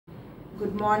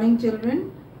Good morning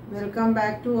children. Welcome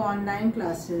back to online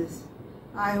classes.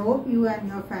 I hope you and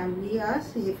your family are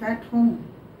safe at home.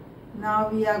 Now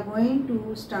we are going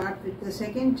to start with the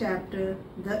second chapter,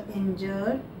 The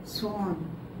Injured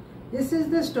Swan. This is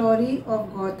the story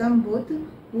of Gautam Buddha,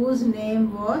 whose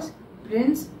name was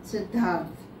Prince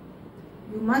Siddharth.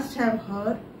 You must have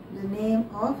heard the name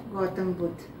of Gautam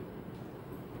Buddha.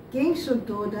 King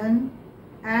Shuddhodhan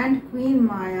and Queen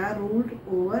Maya ruled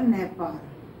over Nepal,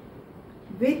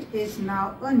 which is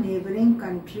now a neighboring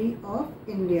country of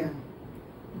India.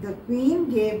 The queen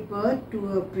gave birth to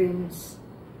a prince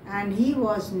and he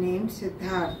was named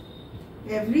Siddharth.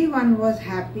 Everyone was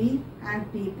happy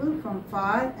and people from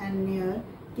far and near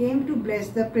came to bless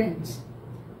the prince.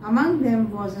 Among them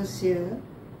was a seer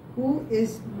who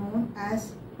is known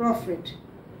as prophet.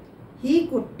 He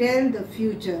could tell the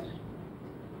future.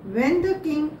 When the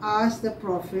king asked the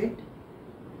prophet,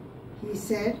 he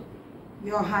said,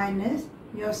 "Your Highness,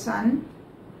 your son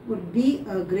would be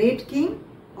a great king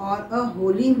or a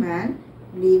holy man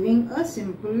living a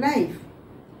simple life."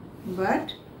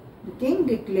 But the king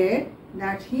declared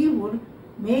that he would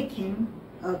make him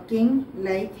a king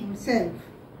like himself.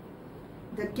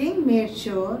 The king made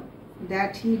sure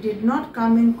that he did not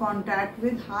come in contact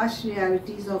with harsh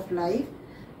realities of life,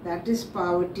 that is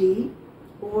poverty,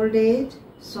 old age,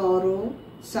 sorrow,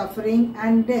 suffering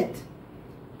and death.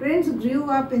 Prince grew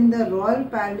up in the royal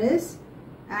palace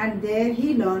and there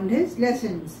he learned his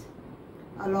lessons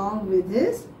along with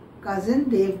his cousin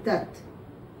Devdutt.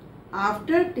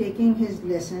 After taking his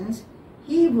lessons,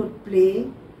 he would play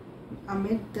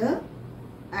amid the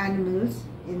animals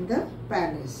in the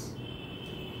palace.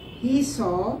 He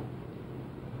saw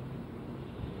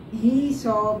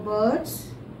birds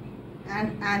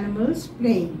and animals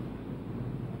playing.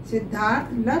 Siddharth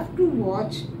loved to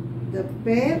watch the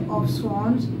pair of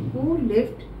swans who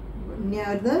lived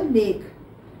near the lake.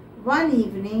 One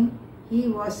evening, he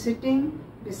was sitting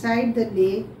beside the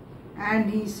lake and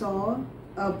he saw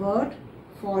a bird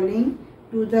falling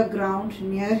to the ground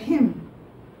near him.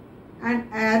 An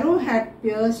arrow had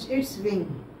pierced its wing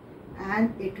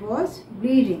and it was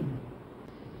bleeding.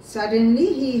 Suddenly,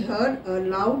 he heard a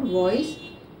loud voice,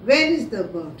 "Where is the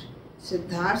bird?"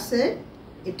 Siddharth said,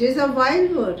 "It is a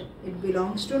wild bird. It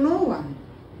belongs to no one."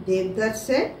 Devdutt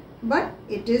said, "But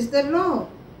it is the law.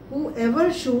 Whoever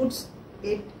shoots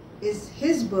it is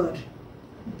his bird."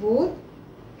 Both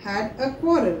had a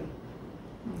quarrel.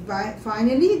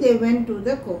 Finally, they went to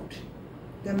the court.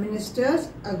 The ministers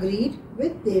agreed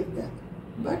with Devdutt.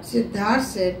 But Siddharth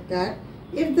said that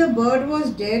if the bird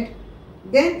was dead,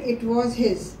 then it was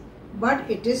his,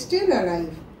 but it is still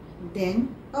alive. Then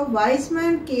a wise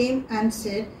man came and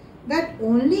said that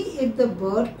only if the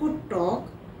bird could talk.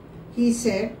 He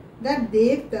said that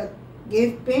Devdutt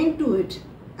gave pain to it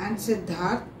and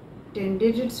Siddharth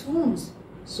tended its wounds,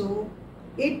 so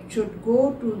it should go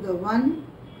to the one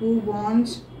who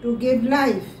wants to give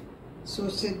life. So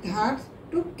Siddharth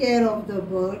took care of the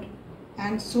bird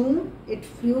and soon it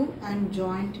flew and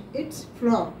joined its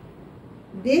flock.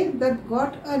 Devdutt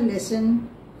got a lesson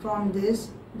from this,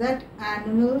 that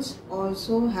animals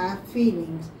also have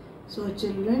feelings. So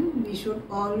children, we should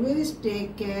always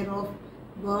take care of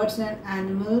birds and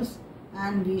animals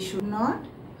and we should not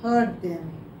hurt them.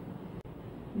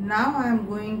 Now I am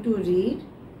going to read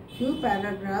few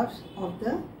paragraphs of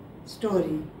the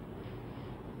story.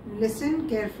 Listen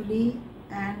carefully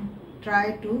and try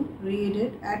to read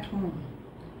it at home.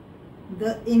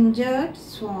 The Injured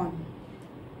Swan.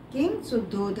 King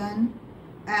Shuddhodhan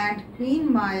and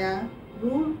Queen Maya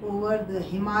ruled over the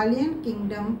Himalayan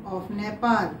kingdom of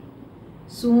Nepal.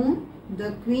 Soon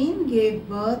the queen gave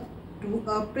birth to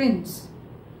a prince.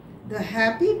 The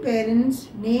happy parents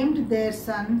named their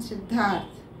son Siddharth.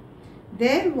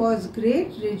 There was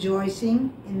great rejoicing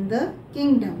in the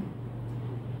kingdom.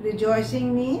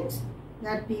 Rejoicing means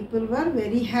that people were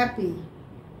very happy.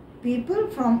 People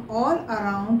from all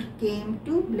around came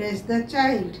to bless the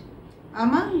child.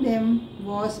 Among them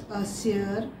was a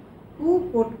seer who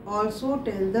could also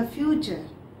tell the future.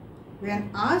 When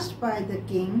asked by the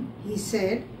king, he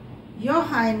said, "Your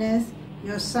Highness,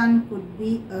 your son could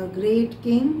be a great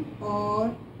king,"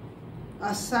 or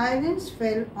a silence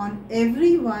fell on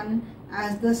everyone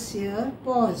as the seer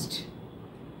paused.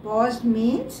 Paused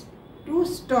means to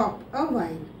stop a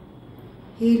while.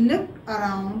 He looked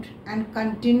around and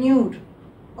continued,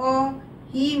 "Or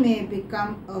he may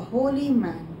become a holy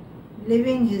man,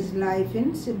 living his life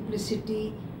in simplicity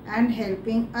and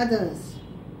helping others."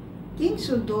 King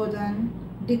Shuddhodhan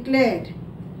declared,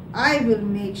 "I will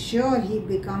make sure he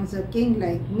becomes a king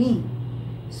like me."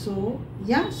 So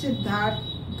young Siddharth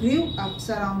grew up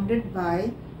surrounded by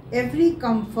every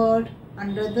comfort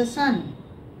under the sun.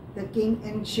 The king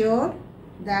ensured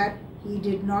that he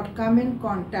did not come in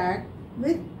contact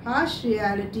with harsh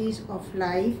realities of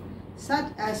life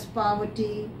such as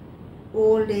poverty,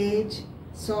 old age,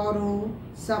 sorrow,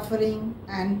 suffering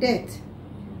and death.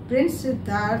 Prince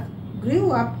Siddhartha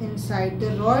grew up inside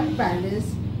the royal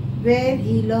palace where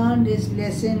he learned his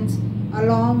lessons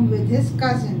along with his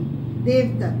cousin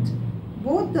Devdutt.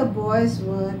 Both the boys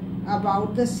were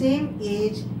about the same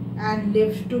age and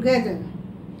lived together.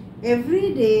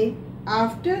 Every day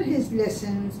after his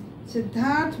lessons,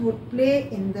 Siddhartha would play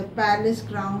in the palace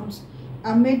grounds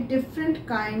amid different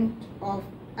kinds of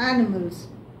animals.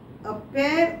 A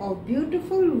pair of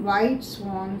beautiful white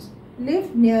swans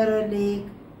lived near a lake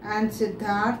and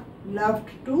Siddhartha loved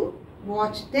to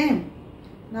watch them.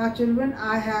 Now children,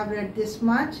 I have read this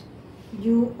much.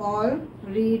 You all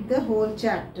read the whole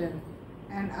chapter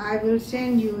and I will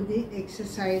send you the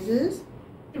exercises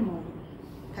tomorrow.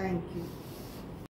 Thank you.